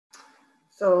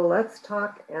So let's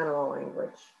talk animal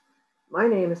language. My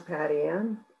name is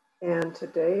PattyAnn, and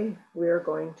today we are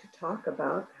going to talk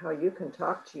about how you can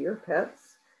talk to your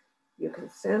pets. You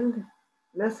can send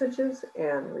messages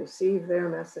and receive their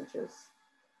messages.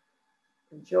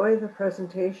 Enjoy the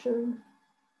presentation,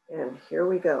 and here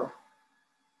we go.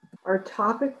 Our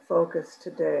topic focus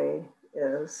today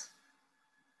is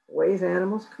ways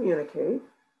animals communicate,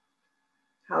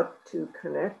 how to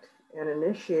connect and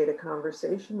initiate a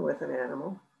conversation with an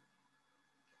animal,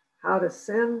 how to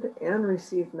send and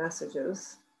receive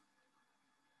messages,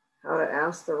 how to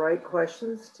ask the right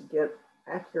questions to get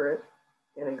accurate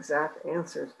and exact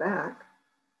answers back,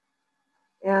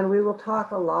 and we will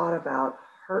talk a lot about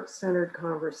heart-centered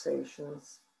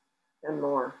conversations and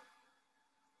more.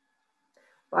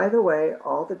 By the way,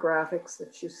 all the graphics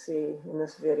that you see in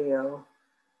this video,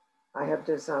 I have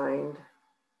designed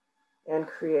and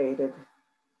created,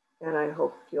 and I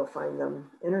hope you'll find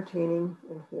them entertaining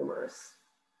and humorous.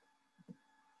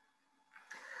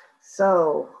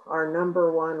 So our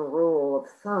number one rule of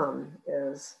thumb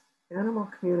is animal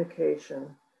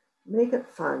communication. Make it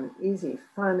fun, easy,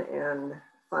 fun, and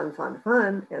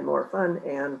fun, and more fun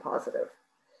and positive.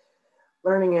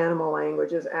 Learning animal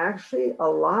language is actually a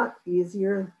lot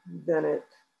easier than it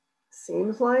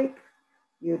seems like.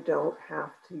 You don't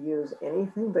have to use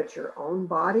anything but your own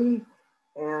body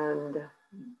and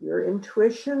your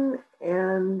intuition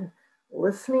and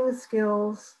listening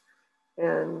skills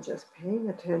and just paying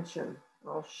attention.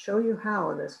 I'll show you how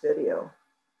in this video.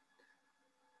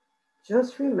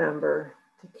 Just remember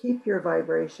to keep your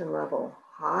vibration level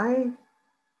high,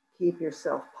 keep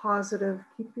yourself positive,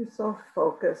 keep yourself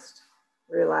focused,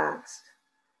 relaxed,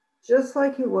 just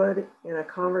like you would in a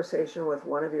conversation with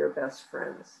one of your best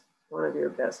friends, one of your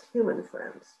best human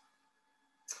friends.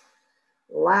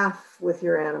 Laugh with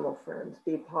your animal friends,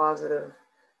 be positive,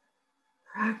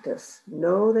 practice,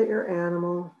 know that your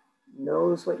animal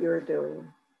knows what you're doing.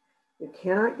 You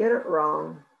cannot get it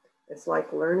wrong. It's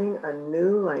like learning a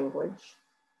new language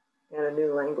and a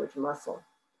new language muscle.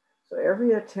 So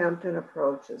every attempt and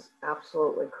approach is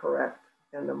absolutely correct.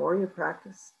 And the more you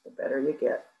practice, the better you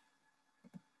get.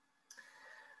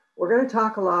 We're going to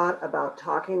talk a lot about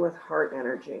talking with heart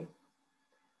energy.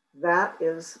 That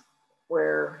is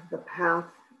where the path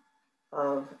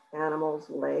of animals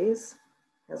lays,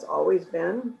 has always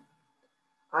been.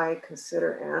 I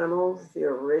consider animals the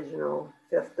original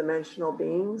fifth dimensional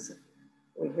beings.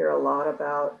 We hear a lot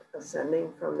about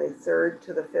ascending from the third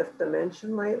to the fifth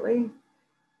dimension lately,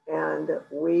 and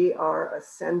we are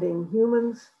ascending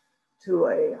humans to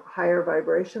a higher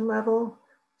vibration level.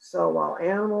 So while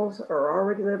animals are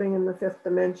already living in the fifth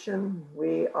dimension,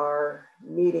 we are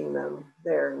meeting them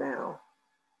there now.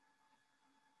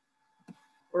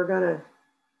 We're going to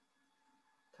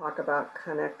talk about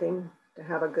connecting to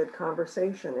have a good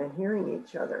conversation and hearing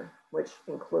each other, which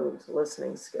includes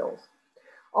listening skills.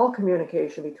 All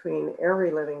communication between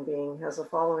every living being has the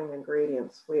following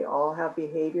ingredients. We all have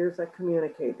behaviors that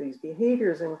communicate. These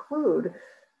behaviors include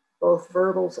both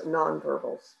verbals and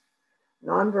nonverbals.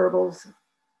 Nonverbals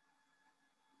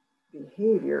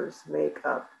behaviors make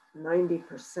up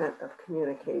 90% of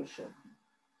communication.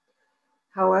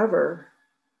 However,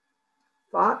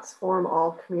 thoughts form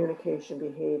all communication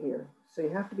behavior. So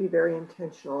you have to be very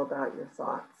intentional about your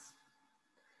thoughts.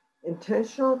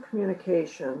 Intentional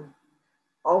communication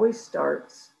always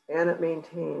starts and it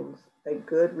maintains a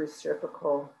good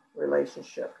reciprocal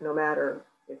relationship, no matter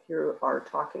if you are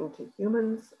talking to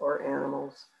humans or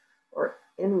animals or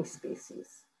any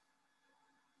species.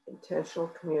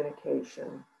 Intentional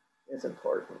communication is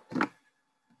important.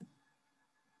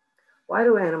 Why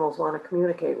do animals want to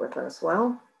communicate with us?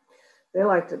 Well, they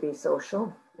like to be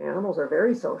social. Animals are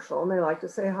very social and they like to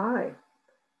say hi.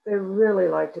 They really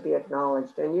like to be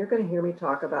acknowledged. And you're going to hear me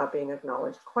talk about being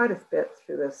acknowledged quite a bit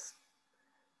through this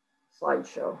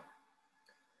slideshow.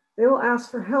 They will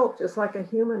ask for help just like a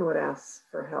human would ask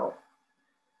for help.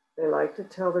 They like to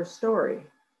tell their story.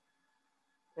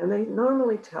 And they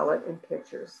normally tell it in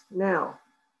pictures. Now,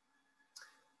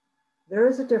 there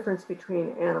is a difference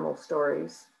between animal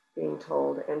stories being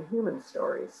told and human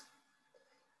stories.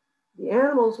 The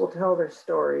animals will tell their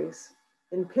stories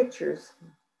in pictures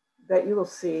that you will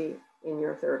see in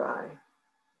your third eye.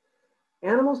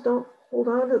 Animals don't hold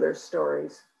on to their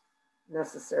stories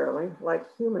necessarily like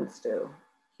humans do.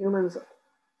 Humans'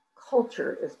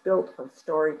 culture is built on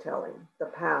storytelling, the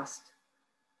past,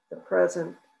 the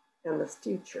present, and the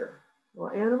future.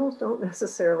 Well, animals don't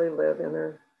necessarily live in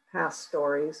their past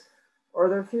stories or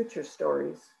their future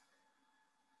stories.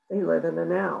 They live in the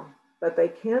now. But they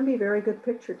can be very good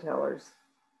picture tellers,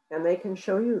 and they can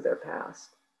show you their past,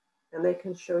 and they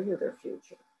can show you their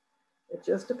future. It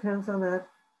just depends on that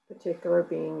particular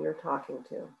being you're talking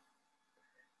to.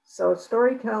 So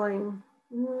storytelling,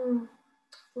 a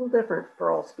little different for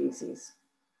all species.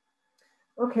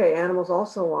 Okay, animals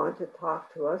also want to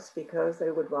talk to us because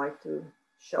they would like to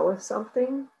show us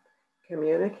something,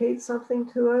 communicate something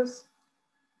to us,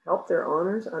 help their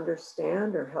owners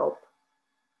understand or help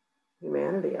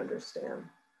humanity understand.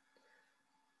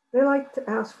 They like to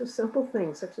ask for simple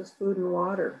things such as food and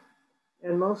water,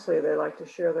 and mostly they like to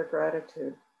share their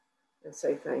gratitude and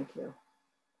say thank you.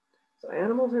 So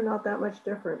animals are not that much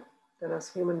different than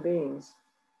us human beings.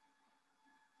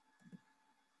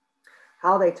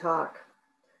 How they talk.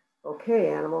 Okay,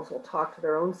 animals will talk to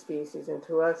their own species and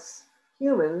to us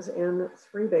humans in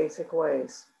 3 basic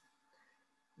ways.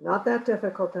 Not that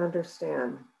difficult to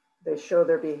understand. They show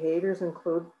their behaviors,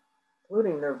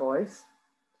 including their voice,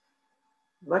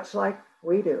 much like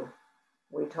we do.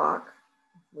 We talk,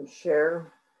 we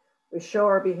share, we show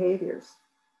our behaviors.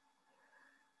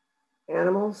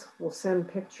 Animals will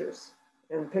send pictures,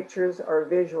 and pictures are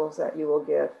visuals that you will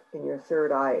get in your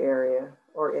third eye area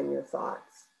or in your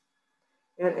thoughts.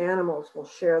 And animals will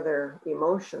share their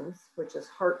emotions, which is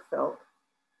heartfelt,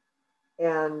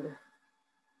 and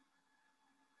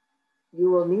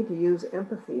you will need to use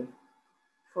empathy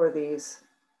for these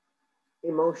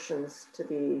emotions to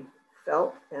be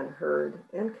felt and heard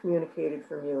and communicated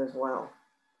from you as well.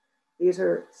 These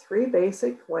are 3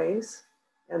 basic ways,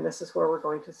 and this is where we're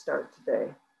going to start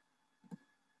today.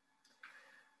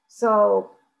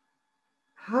 So,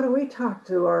 how do we talk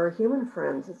to our human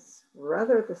friends? It's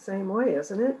rather the same way,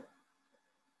 isn't it?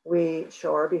 We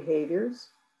show our behaviors.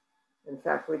 In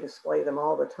fact, we display them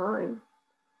all the time.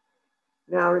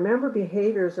 Now, remember,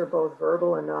 behaviors are both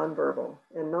verbal and nonverbal,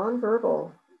 and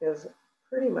nonverbal is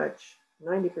pretty much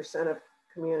 90% of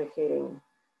communicating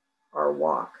our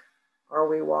walk. Are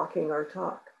we walking our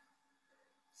talk?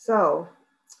 So,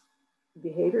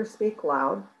 behaviors speak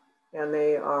loud, and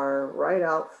they are right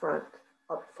up front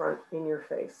in your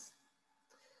face.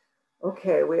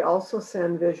 Okay, we also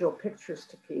send visual pictures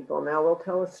to people. Now we'll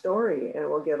tell a story and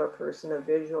we'll give a person a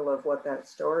visual of what that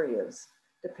story is,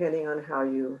 depending on how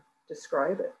you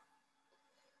describe it.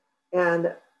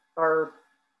 And our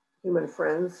human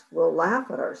friends will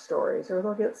laugh at our stories or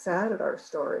they'll get sad at our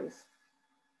stories.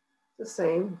 The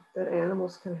same that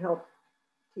animals can help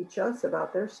teach us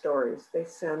about their stories. They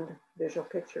send visual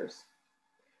pictures.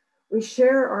 We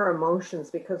share our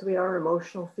emotions because we are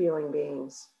emotional feeling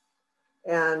beings.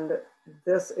 And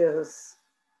this is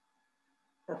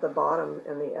at the bottom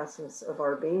and the essence of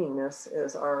our beingness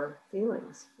is our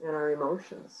feelings and our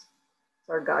emotions. It's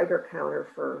our Geiger counter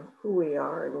for who we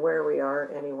are and where we are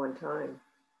at any one time.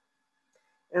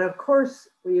 And of course,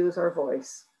 we use our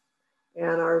voice.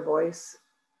 And our voice,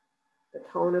 the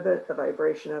tone of it, the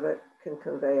vibration of it, can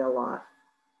convey a lot,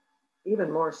 even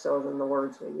more so than the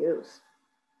words we use.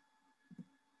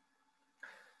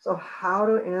 So how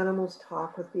do animals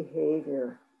talk with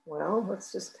behavior? Well,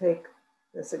 let's just take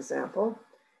this example.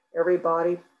 Every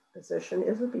body position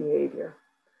is a behavior.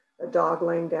 A dog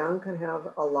laying down can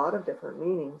have a lot of different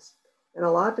meanings, and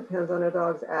a lot depends on a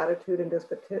dog's attitude and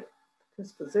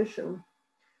disposition.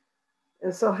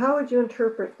 And so how would you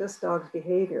interpret this dog's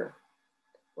behavior?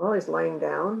 Well, he's laying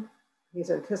down,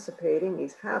 he's anticipating,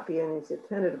 he's happy, and he's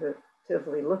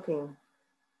attentively looking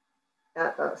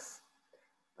at us.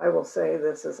 I will say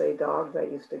this is a dog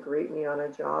that used to greet me on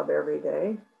a job every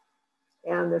day.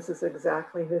 And this is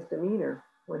exactly his demeanor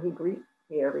when he greeted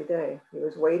me every day. He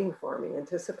was waiting for me,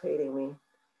 anticipating me.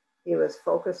 He was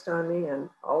focused on me and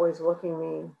always looking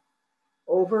me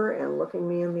over and looking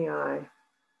me in the eye.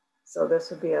 So this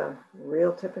would be a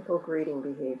real typical greeting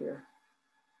behavior.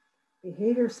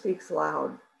 Behavior speaks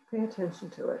loud. Pay attention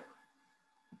to it.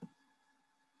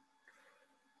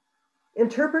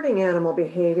 Interpreting animal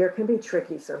behavior can be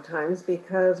tricky sometimes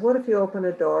because what if you open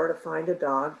a door to find a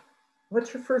dog?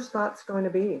 What's your first thoughts going to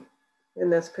be? In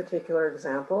this particular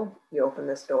example, you open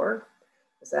this door.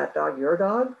 Is that dog your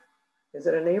dog? Is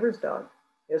it a neighbor's dog?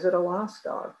 Is it a lost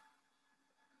dog?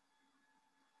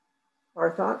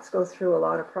 Our thoughts go through a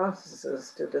lot of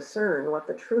processes to discern what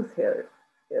the truth here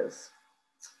is.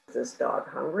 Is this dog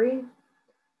hungry?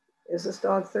 Is this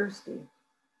dog thirsty?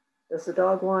 Does the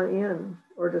dog want in,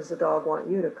 or does the dog want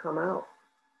you to come out?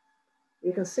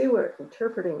 You can see we're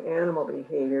interpreting animal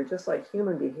behavior, just like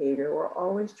human behavior. We're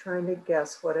always trying to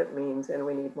guess what it means, and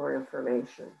we need more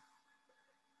information.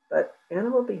 But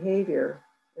animal behavior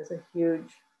is a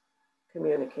huge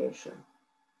communication.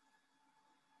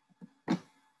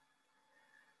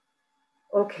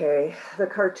 Okay, the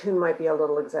cartoon might be a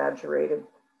little exaggerated,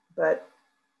 but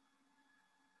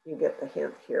you get the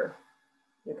hint here.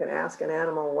 You can ask an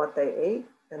animal what they ate,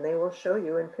 and they will show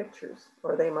you in pictures,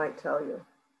 or they might tell you.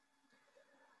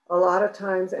 A lot of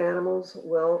times animals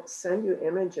will send you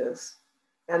images,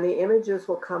 and the images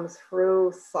will come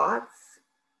through thoughts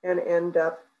and end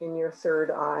up in your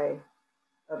third eye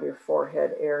of your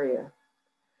forehead area.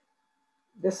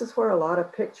 This is where a lot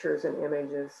of pictures and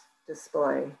images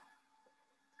display,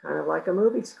 kind of like a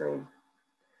movie screen.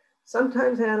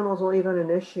 Sometimes animals will even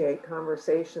initiate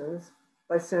conversations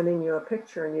by sending you a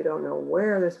picture and you don't know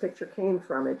where this picture came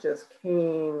from. It just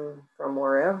came from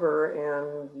wherever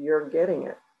and you're getting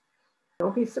it.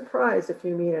 Don't be surprised if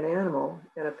you meet an animal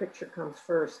and a picture comes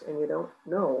first and you don't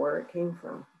know where it came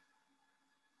from.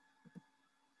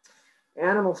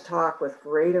 Animals talk with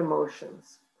great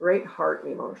emotions, great heart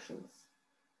emotions.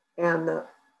 And the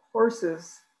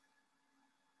horses,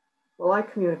 well, I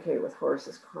communicate with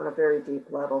horses on a very deep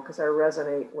level because I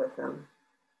resonate with them,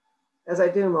 as I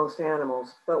do most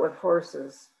animals. But with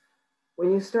horses,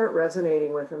 when you start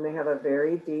resonating with them, they have a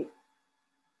very deep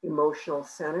emotional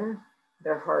center.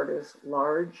 Their heart is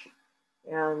large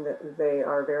and they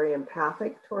are very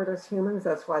empathic toward us humans.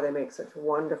 That's why they make such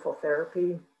wonderful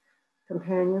therapy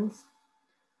companions.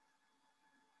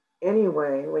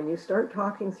 Anyway, when you start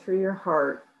talking through your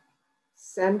heart,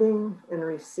 sending and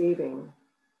receiving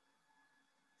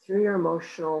through your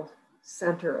emotional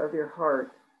center of your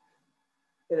heart,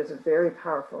 it is a very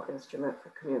powerful instrument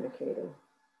for communicating.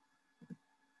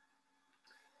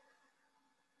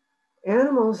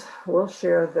 Animals will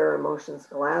share their emotions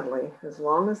gladly as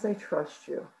long as they trust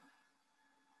you,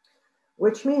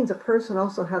 which means a person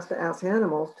also has to ask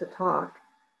animals to talk,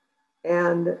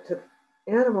 and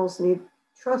animals need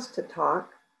trust to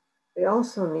talk. They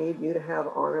also need you to have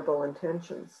honorable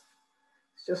intentions.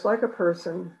 It's just like a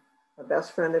person, a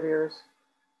best friend of yours.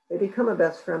 They become a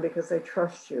best friend because they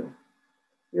trust you.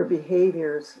 Your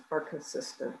behaviors are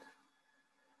consistent.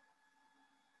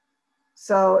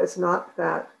 So it's not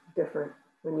that different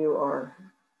when you are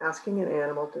asking an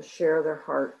animal to share their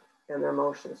heart and their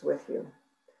emotions with you.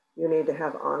 You need to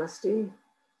have honesty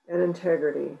and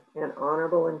integrity and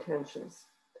honorable intentions.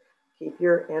 Keep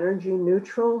your energy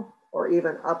neutral or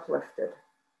even uplifted.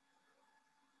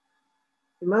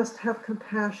 You must have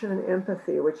compassion and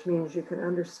empathy, which means you can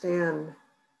understand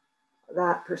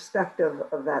that perspective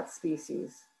of that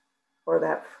species or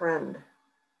that friend.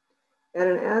 And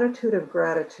an attitude of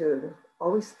gratitude,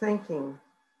 always thanking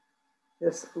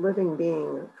this living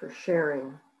being for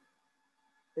sharing,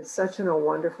 is such a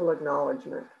wonderful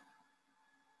acknowledgement.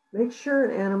 Make sure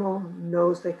an animal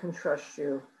knows they can trust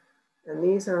you, and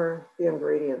these are the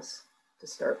ingredients to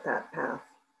start that path.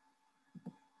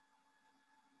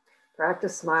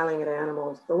 Practice smiling at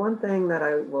animals. The one thing that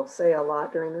I will say a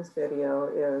lot during this video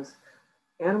is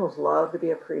animals love to be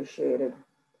appreciated.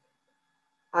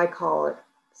 I call it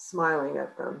smiling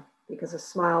at them because a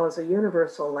smile is a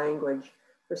universal language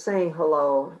for saying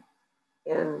hello.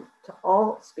 And to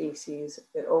all species,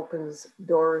 it opens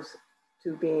doors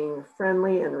to being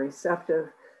friendly and receptive,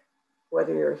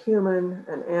 whether you're a human,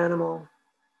 an animal.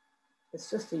 It's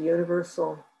just a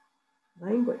universal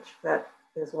language that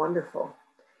is wonderful.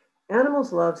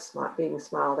 Animals love being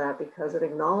smiled at because it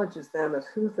acknowledges them as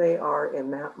who they are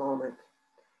in that moment.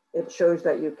 It shows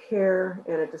that you care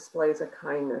and it displays a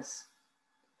kindness.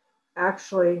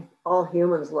 Actually, all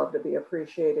humans love to be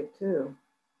appreciated too.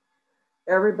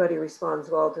 Everybody responds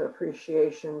well to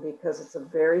appreciation because it's a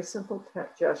very simple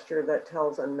gesture that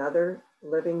tells another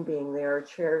living being they are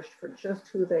cherished for just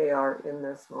who they are in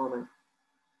this moment.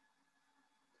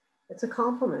 It's a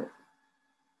compliment.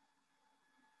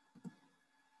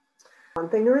 One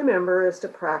thing to remember is to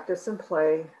practice and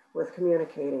play with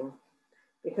communicating.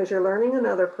 Because you're learning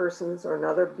another person's or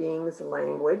another being's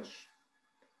language,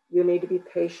 you need to be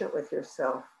patient with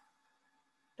yourself.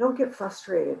 Don't get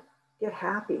frustrated. Get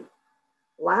happy.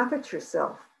 Laugh at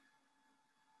yourself.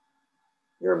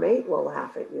 Your mate will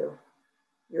laugh at you.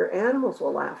 Your animals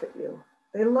will laugh at you.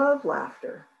 They love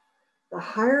laughter. The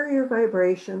higher your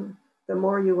vibration, the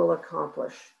more you will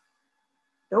accomplish.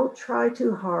 Don't try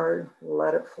too hard.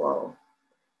 Let it flow.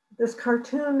 This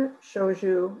cartoon shows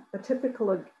you a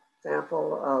typical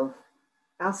example of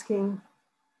asking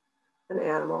an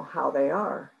animal how they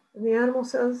are. And the animal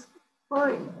says,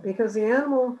 fine, because the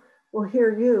animal will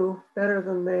hear you better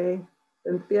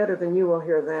than you will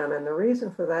hear them. And the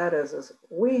reason for that is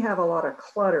we have a lot of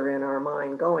clutter in our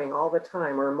mind going all the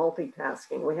time. We're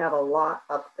multitasking. We have a lot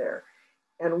up there.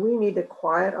 And we need to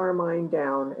quiet our mind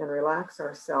down and relax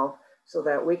ourselves so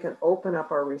that we can open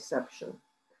up our reception.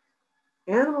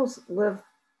 Animals live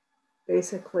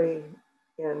basically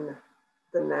in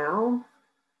the now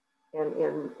and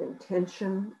in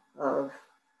intention of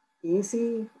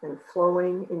easy and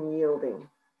flowing and yielding.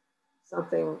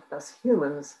 something us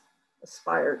humans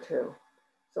aspire to.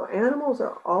 So animals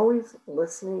are always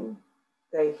listening.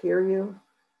 They hear you,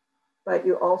 but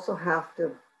you also have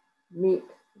to meet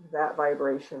that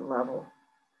vibration level.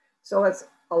 So it's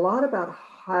a lot about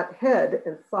head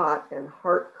and thought and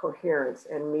heart coherence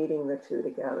and meeting the two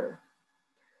together.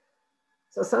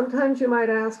 So sometimes you might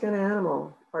ask an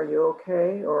animal, are you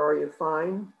okay or are you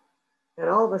fine? And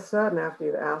all of a sudden, after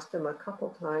you've asked them a couple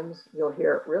times, you'll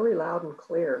hear it really loud and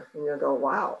clear. And you'll go,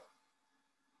 wow,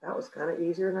 that was kind of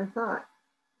easier than I thought.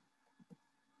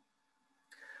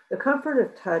 The comfort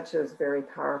of touch is very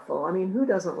powerful. I mean, who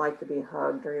doesn't like to be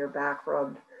hugged or your back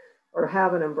rubbed or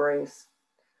have an embrace?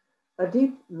 A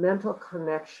deep mental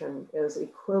connection is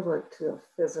equivalent to a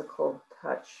physical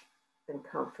touch and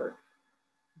comfort.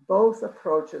 Both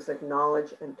approaches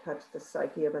acknowledge and touch the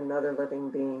psyche of another living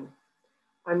being.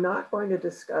 I'm not going to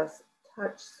discuss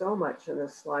touch so much in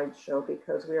this slideshow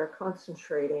because we are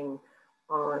concentrating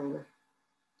on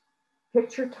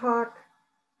picture talk,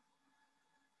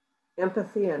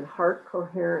 empathy and heart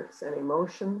coherence and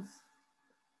emotions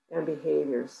and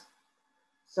behaviors.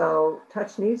 So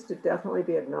touch needs to definitely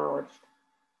be acknowledged,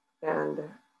 and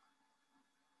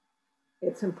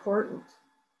it's important.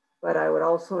 But I would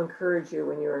also encourage you,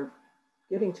 when you're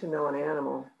getting to know an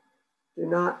animal, do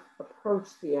not approach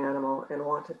the animal and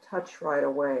want to touch right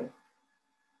away.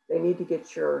 They need to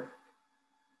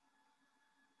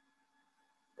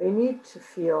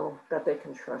feel that they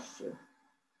can trust you.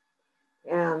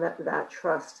 And that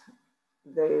trust,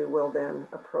 they will then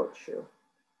approach you.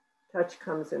 Touch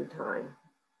comes in time.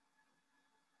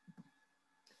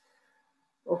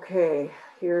 Okay,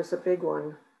 here's a big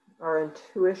one. Our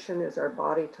intuition is our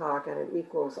body talk, and it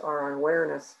equals our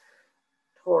awareness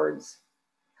towards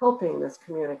helping this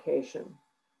communication.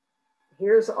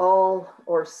 Here's all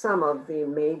or some of the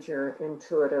major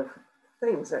intuitive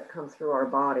things that come through our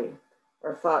body.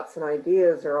 Our thoughts and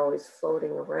ideas are always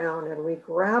floating around, and we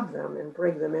grab them and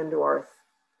bring them into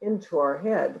our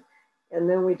head, and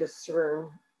then we discern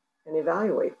and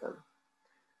evaluate them.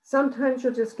 Sometimes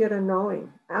you'll just get a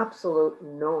knowing, absolute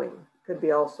knowing. Could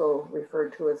be also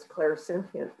referred to as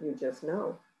clairsentient, you just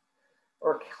know,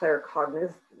 or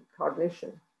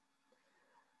claircognition.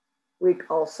 We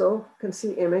also can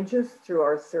see images through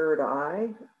our third eye,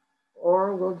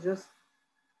 or we'll just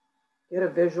get a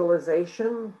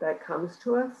visualization that comes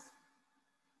to us.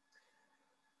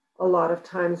 A lot of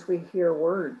times we hear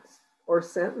words or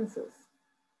sentences.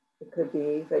 It could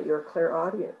be that you're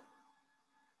clairaudient.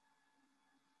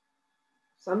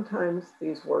 Sometimes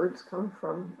these words come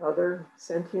from other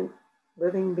sentient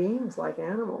living beings like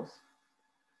animals.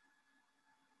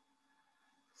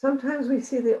 Sometimes we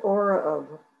see the aura of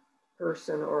a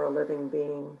person or a living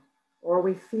being, or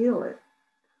we feel it,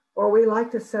 or we like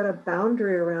to set a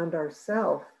boundary around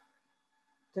ourselves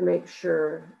to make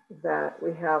sure that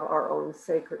we have our own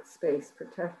sacred space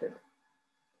protected.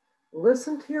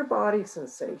 Listen to your body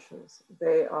sensations.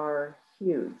 They are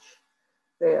huge.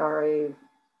 They are an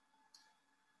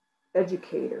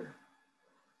educator.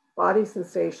 Body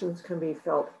sensations can be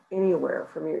felt anywhere,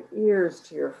 from your ears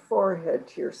to your forehead,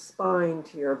 to your spine,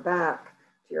 to your back,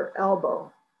 to your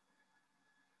elbow.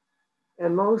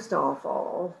 And most of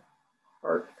all,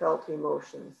 heartfelt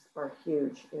emotions are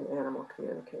huge in animal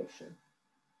communication.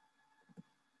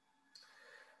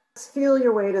 Feel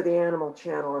your way to the animal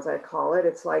channel, as I call it.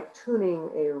 It's like tuning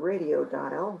a radio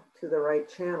dial to the right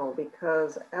channel,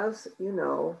 because as you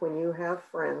know, when you have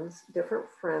friends, different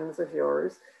friends of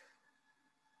yours,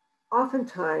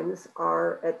 oftentimes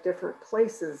are at different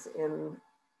places in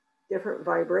different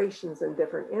vibrations and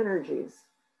different energies.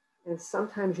 And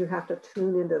sometimes you have to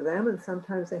tune into them, and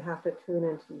sometimes they have to tune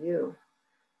into you.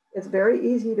 It's very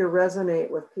easy to resonate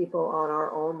with people on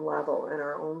our own level and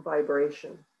our own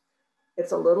vibration.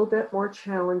 It's a little bit more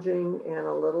challenging and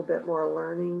a little bit more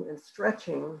learning and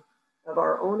stretching of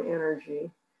our own energy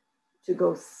to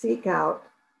go seek out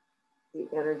the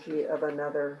energy of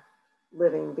another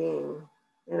living being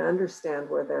and understand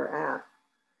where they're at.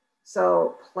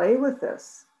 So play with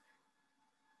this.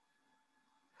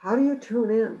 How do you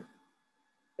tune in?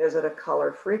 Is it a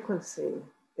color frequency?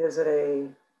 Is it a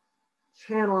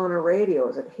channel on a radio?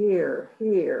 Is it here,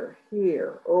 here,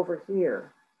 here, over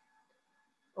here?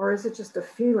 Or is it just a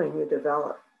feeling you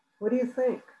develop? What do you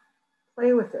think?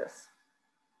 Play with this.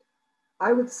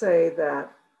 I would say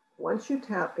that once you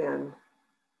tap in,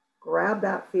 grab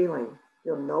that feeling.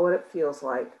 You'll know what it feels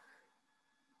like.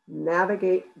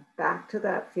 Navigate back to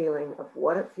that feeling of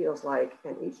what it feels like,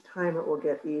 and each time it will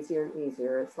get easier and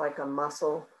easier. It's like a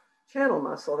muscle, channel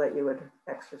muscle that you would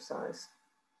exercise.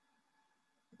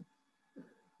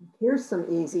 Here's some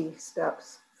easy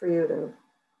steps for you to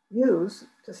use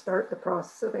to start the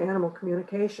process of animal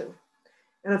communication.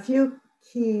 And a few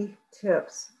key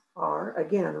tips are,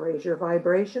 again, raise your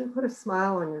vibration, put a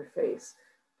smile on your face,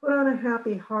 put on a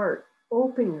happy heart,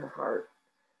 open your heart,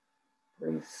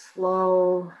 breathe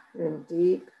slow and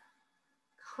deep,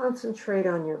 concentrate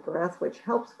on your breath, which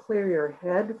helps clear your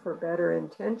head for better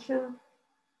intention,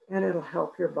 and it'll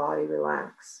help your body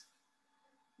relax.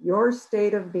 Your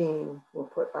state of being will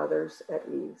put others at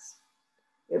ease.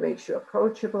 It makes you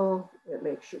approachable, it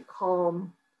makes you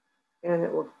calm, and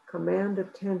it will command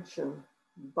attention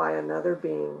by another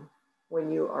being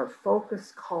when you are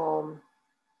focused, calm,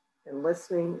 and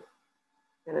listening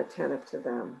and attentive to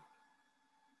them.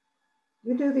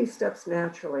 You do these steps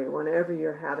naturally whenever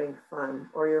you're having fun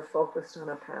or you're focused on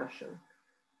a passion.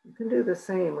 You can do the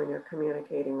same when you're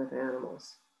communicating with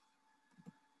animals.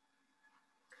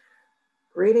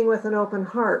 Breathing with an open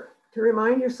heart. To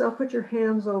remind yourself, put your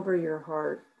hands over your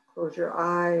heart, close your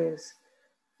eyes,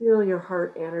 feel your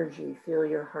heart energy, feel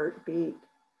your heart beat.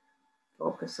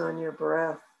 Focus on your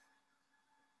breath.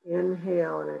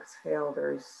 Inhale and exhale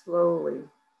very slowly.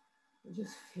 And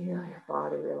just feel your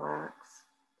body relax.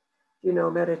 If you know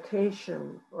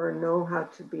meditation or know how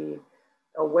to be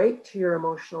awake to your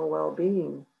emotional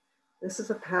well-being, this is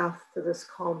a path to this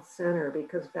calm center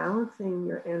because balancing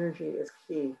your energy is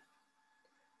key.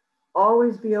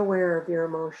 Always be aware of your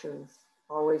emotions.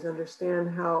 Always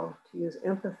understand how to use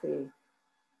empathy.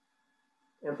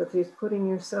 Empathy is putting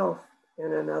yourself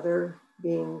in another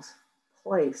being's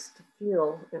place to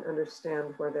feel and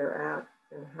understand where they're at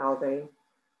and how they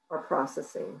are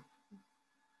processing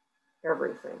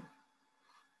everything.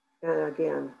 And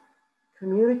again,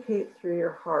 communicate through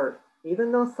your heart.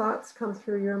 Even though thoughts come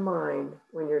through your mind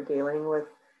when you're dealing with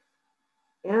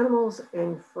animals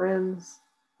and friends,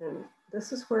 and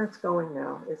this is where it's going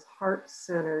now, is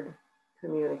heart-centered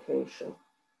communication.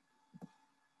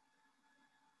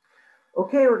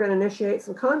 Okay, we're going to initiate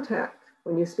some contact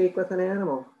when you speak with an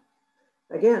animal.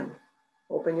 Again,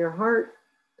 open your heart,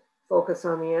 focus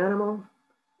on the animal,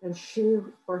 and she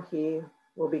or he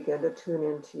will begin to tune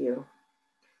into you.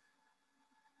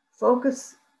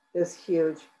 Focus is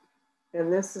huge,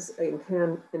 and this is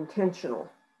intentional.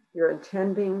 You're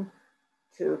intending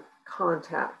to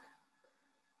contact.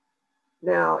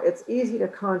 Now, it's easy to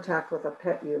contact with a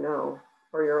pet you know,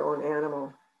 or your own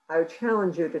animal. I would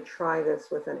challenge you to try this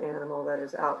with an animal that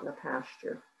is out in the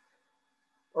pasture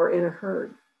or in a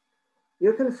herd.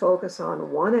 You can focus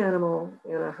on one animal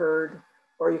in a herd,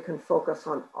 or you can focus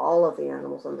on all of the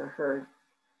animals in the herd.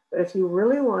 But if you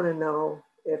really want to know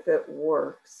if it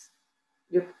works,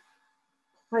 you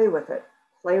play with it.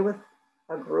 Play with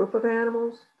a group of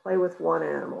animals, play with one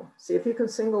animal. See if you can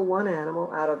single one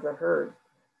animal out of the herd.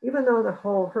 Even though the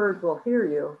whole herd will hear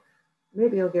you,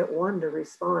 maybe you'll get one to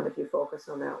respond if you focus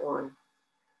on that one.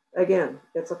 Again,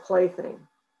 it's a plaything.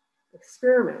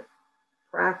 Experiment,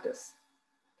 practice.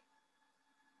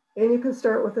 And you can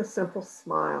start with a simple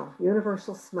smile,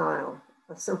 universal smile,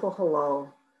 a simple hello,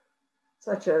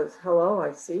 such as, hello,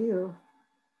 I see you.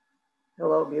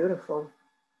 Hello, beautiful.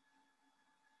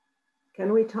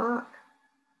 Can we talk?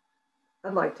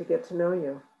 I'd like to get to know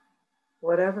you.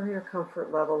 Whatever your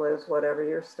comfort level is, whatever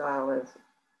your style is,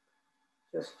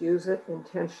 just use it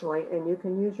intentionally, and you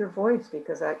can use your voice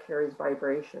because that carries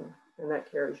vibration and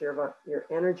that carries your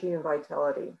energy and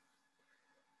vitality.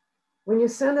 When you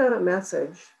send out a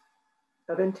message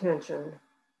of intention,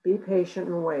 be patient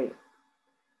and wait.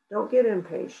 Don't get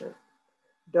impatient.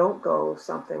 Don't go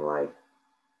something like,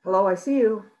 hello, I see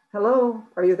you. Hello,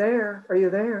 are you there? Are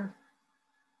you there?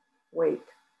 Wait,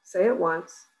 say it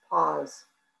once, pause.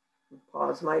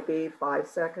 Pause might be 5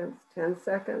 seconds, 10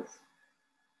 seconds,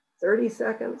 30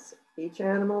 seconds. Each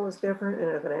animal is different,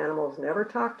 and if an animal has never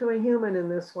talked to a human in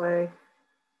this way,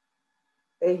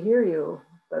 they hear you,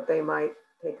 but they might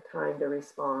take time to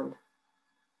respond.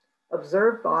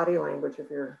 Observe body language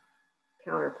of your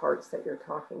counterparts that you're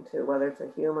talking to, whether it's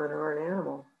a human or an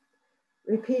animal.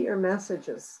 Repeat your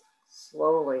messages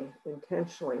slowly,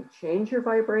 intentionally. Change your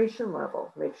vibration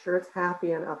level. Make sure it's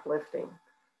happy and uplifting.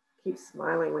 Keep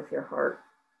smiling with your heart.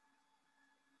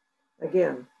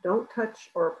 Again, don't touch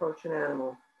or approach an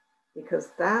animal because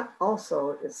that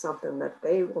also is something that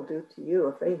they will do to you.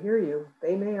 If they hear you,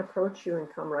 they may approach you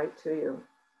and come right to you.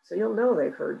 So you'll know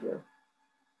they've heard you.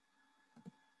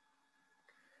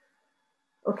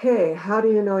 Okay, how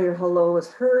do you know your hello is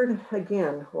heard?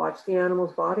 Again, watch the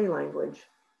animal's body language.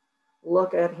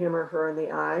 Look at him or her in the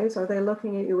eyes. Are they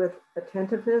looking at you with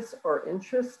attentiveness or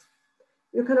interest?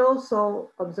 You can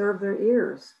also observe their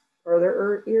ears. Are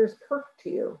their ears perked to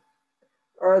you?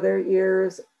 Are their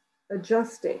ears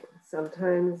adjusting?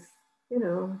 Sometimes,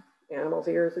 animals'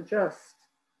 ears adjust.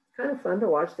 Kind of fun to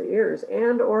watch the ears,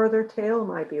 and or their tail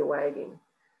might be wagging,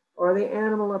 or the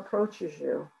animal approaches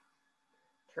you,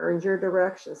 turns your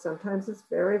direction. Sometimes it's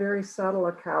very, very subtle.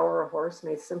 A cow or a horse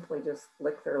may simply just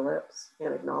lick their lips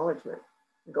in acknowledgement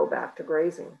and go back to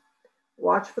grazing.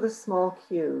 Watch for the small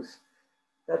cues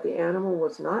that the animal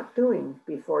was not doing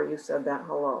before you said that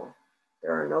hello.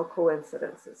 There are no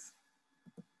coincidences.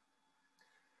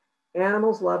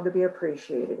 Animals love to be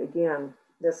appreciated. Again,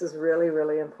 this is really,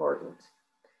 really important.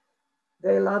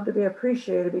 They love to be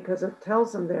appreciated because it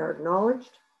tells them they're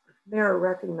acknowledged, they're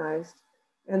recognized,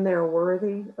 and they're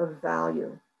worthy of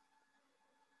value.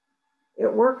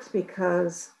 It works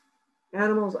because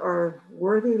animals are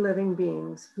worthy living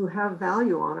beings who have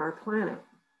value on our planet.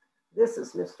 This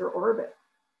is Mr. Orbit.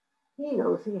 He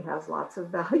knows he has lots of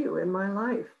value in my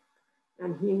life,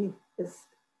 and he is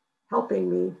helping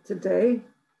me today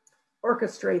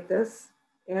orchestrate this.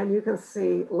 And you can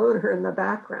see Lunar in the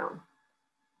background,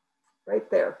 right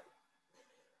there.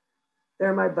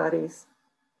 They're my buddies.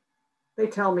 They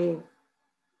tell me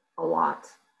a lot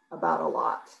about a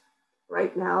lot.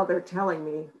 Right now, they're telling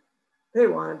me they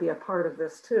want to be a part of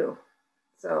this too.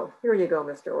 So here you go,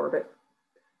 Mr. Orbit.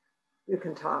 You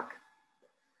can talk.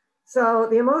 So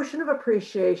the emotion of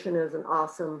appreciation is an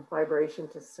awesome vibration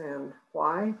to send.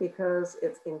 Why? Because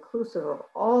it's inclusive of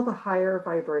all the higher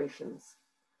vibrations.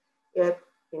 It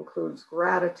includes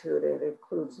gratitude, it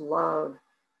includes love,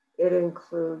 it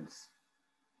includes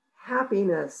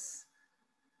happiness.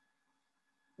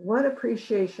 What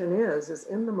appreciation is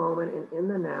in the moment and in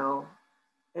the now,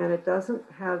 and it doesn't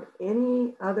have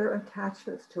any other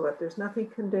attachments to it. There's nothing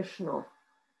conditional.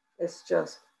 It's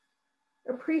just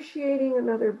appreciating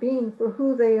another being for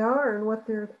who they are and what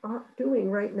they're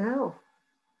doing right now.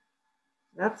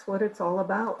 That's what it's all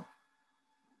about.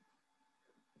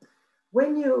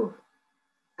 When you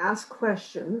ask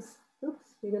questions, oops,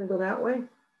 you're going to go that way.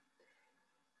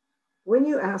 When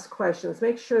you ask questions,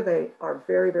 make sure they are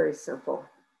very, very simple.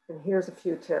 And here's a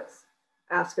few tips.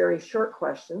 Ask very short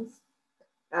questions.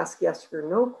 Ask yes or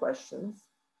no questions.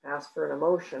 Ask for an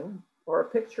emotion or a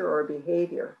picture or a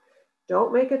behavior.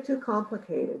 Don't make it too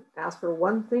complicated. Ask for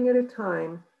one thing at a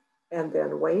time and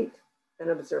then wait and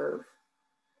observe.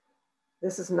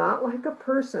 This is not like a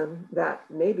person that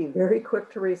may be very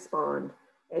quick to respond,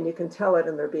 and you can tell it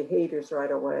in their behaviors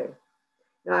right away.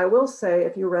 Now, I will say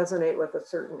if you resonate with a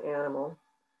certain animal,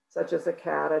 such as a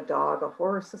cat, a dog, a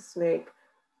horse, a snake,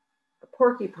 a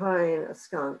porcupine, a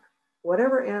skunk,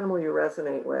 whatever animal you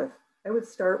resonate with, I would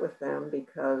start with them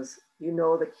because you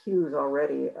know the cues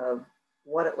already of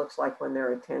what it looks like when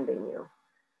they're attending you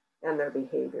and their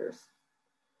behaviors.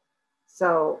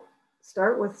 So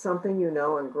start with something you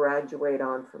know and graduate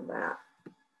on from that.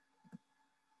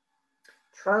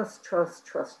 Trust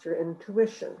your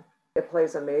intuition. It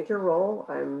plays a major role.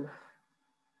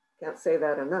 Can't say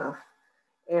that enough.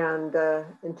 And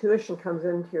intuition comes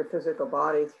into your physical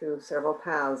body through several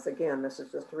paths. Again, this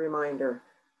is just a reminder.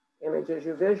 Images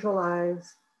you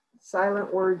visualize,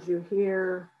 silent words you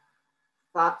hear,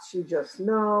 thoughts you just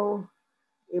know,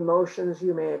 emotions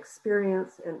you may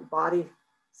experience, and body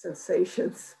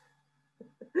sensations.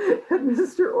 And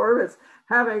Mr. Orbit's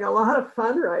having a lot of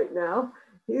fun right now.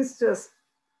 He's just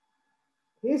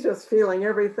feeling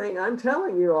everything I'm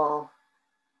telling you all.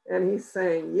 And he's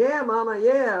saying, yeah, mama,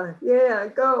 yeah,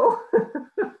 go.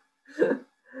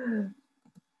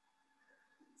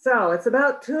 So it's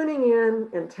about tuning in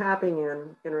and tapping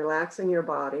in and relaxing your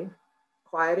body,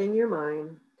 quieting your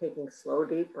mind, taking slow,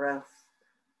 deep breaths.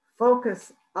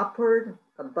 Focus upward,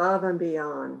 above, and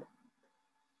beyond.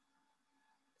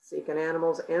 Seek an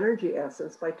animal's energy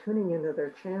essence by tuning into their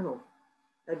channel.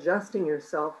 Adjusting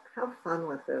yourself, have fun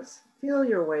with this. Feel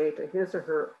your way to his or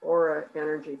her aura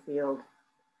energy field.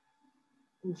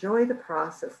 Enjoy the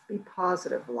process, be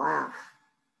positive, laugh.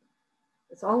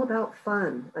 It's all about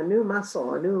fun, a new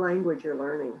muscle, a new language you're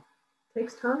learning. It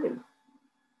takes time.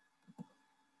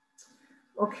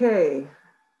 Okay,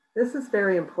 this is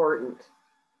very important.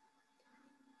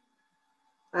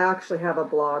 I actually have a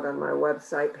blog on my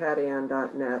website,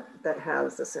 PattyAnn.net, that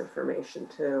has this information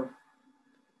too.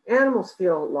 Animals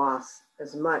feel loss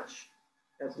as much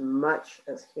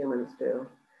as humans do.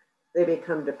 They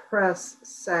become depressed,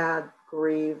 sad,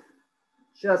 grieve,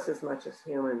 just as much as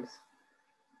humans.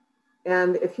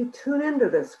 And if you tune into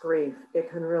this grief, it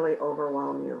can really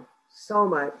overwhelm you so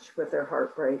much with their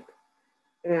heartbreak.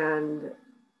 And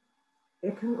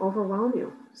it can overwhelm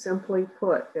you. Simply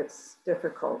put, it's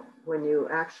difficult when you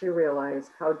actually realize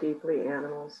how deeply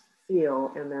animals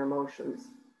feel and their emotions.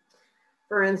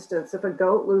 For instance, if a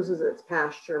goat loses its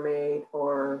pasture mate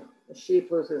or a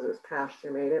sheep loses its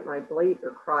pasture mate, it might bleat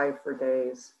or cry for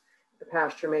days. The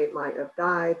pasture mate might have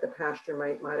died. The pasture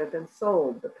mate might have been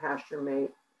sold. The pasture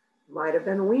mate might have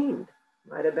been weaned,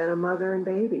 might have been a mother and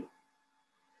baby.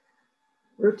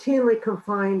 Routinely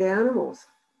confined animals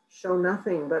show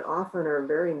nothing, but often are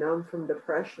very numb from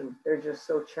depression. They're just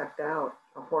so checked out.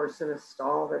 A horse in a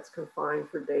stall that's confined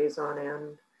for days on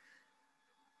end.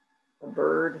 A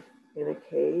bird in a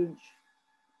cage.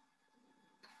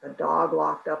 A dog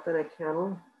locked up in a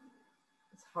kennel.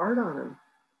 It's hard on them.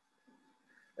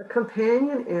 A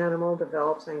companion animal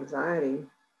develops anxiety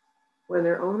when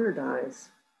their owner dies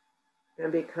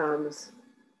and becomes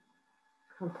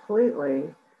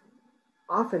completely,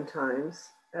 oftentimes,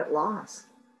 at loss.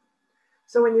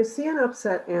 So when you see an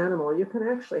upset animal, you can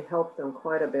actually help them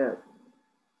quite a bit.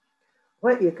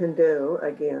 What you can do,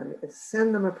 again, is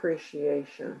send them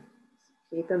appreciation.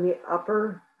 Keep in the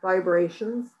upper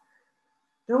vibrations.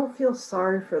 Don't feel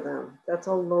sorry for them. That's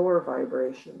a lower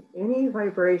vibration. Any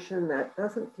vibration that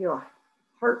doesn't feel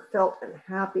heartfelt and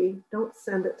happy, don't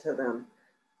send it to them.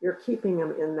 You're keeping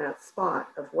them in that spot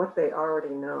of what they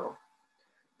already know.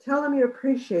 Tell them you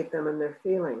appreciate them and their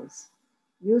feelings.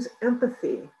 Use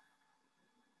empathy.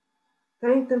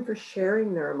 Thank them for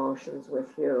sharing their emotions with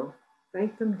you.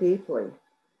 Thank them deeply.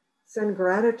 Send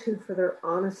gratitude for their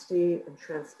honesty and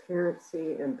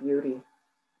transparency and beauty.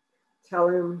 Tell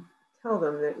them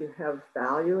that you have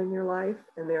value in your life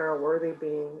and they are a worthy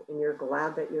being and you're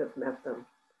glad that you have met them.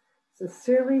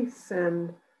 Sincerely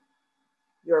send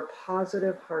your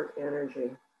positive heart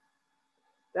energy.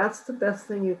 That's the best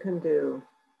thing you can do,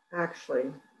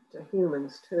 actually, to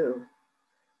humans too.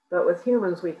 But with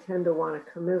humans, we tend to want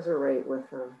to commiserate with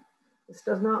them. This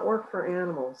does not work for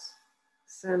animals.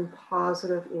 Send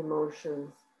positive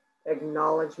emotions,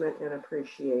 acknowledgement, and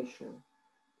appreciation.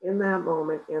 In that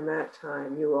moment, in that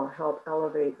time, you will help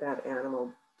elevate that animal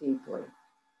deeply.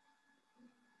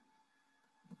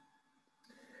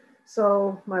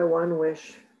 So my one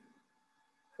wish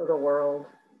for the world,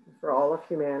 for all of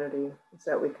humanity, is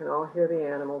that we can all hear the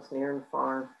animals near and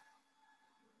far.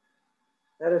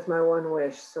 That is my one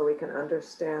wish, so we can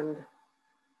understand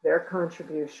their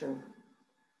contribution.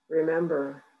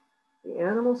 Remember, the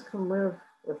animals can live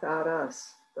without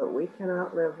us, but we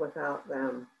cannot live without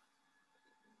them.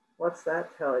 What's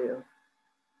that tell you?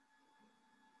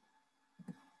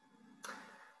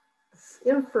 This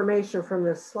information from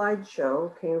this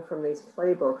slideshow came from these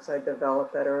playbooks I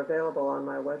developed that are available on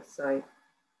my website.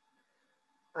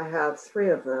 I have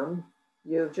 3 of them.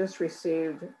 You've just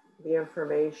received the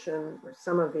information, or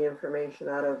some of the information,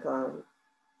 out of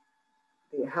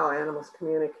the How Animals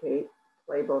Communicate,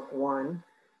 Playbook 1,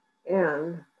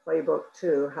 and Playbook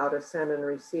 2, How to Send and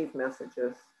Receive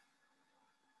Messages.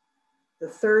 The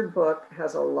 3rd book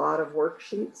has a lot of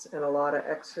worksheets and a lot of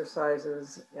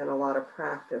exercises and a lot of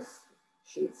practice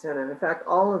sheets in it. In fact,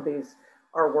 all of these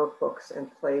are workbooks and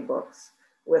playbooks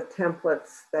with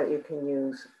templates that you can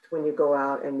use when you go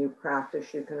out and you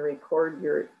practice. You can record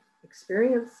your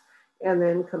experience and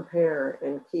then compare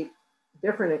and keep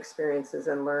different experiences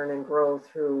and learn and grow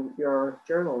through your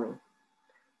journaling.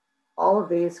 All of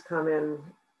these come in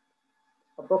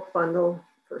a book bundle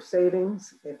for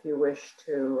savings. If you wish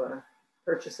to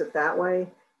purchase it that way,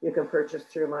 you can purchase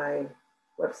through my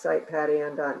website,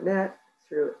 PattyAnn.net,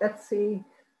 through Etsy,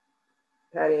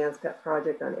 Patty Ann's Pet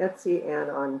Project on Etsy,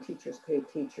 and on Teachers Pay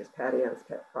Teachers, Patty Ann's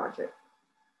Pet Project.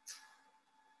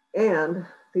 And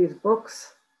these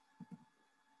books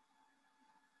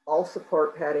all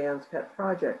support Patty Ann's Pet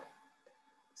Project.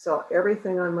 So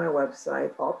everything on my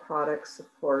website, all products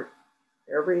support,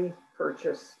 every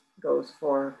purchase goes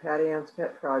for Patty Ann's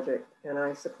Pet Project, and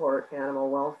I support animal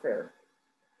welfare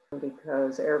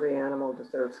because every animal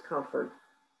deserves comfort,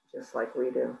 just like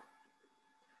we do.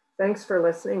 Thanks for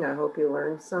listening. I hope you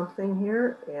learned something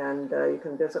here, and you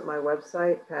can visit my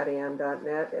website,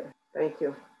 PattyAnn.net. Thank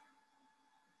you.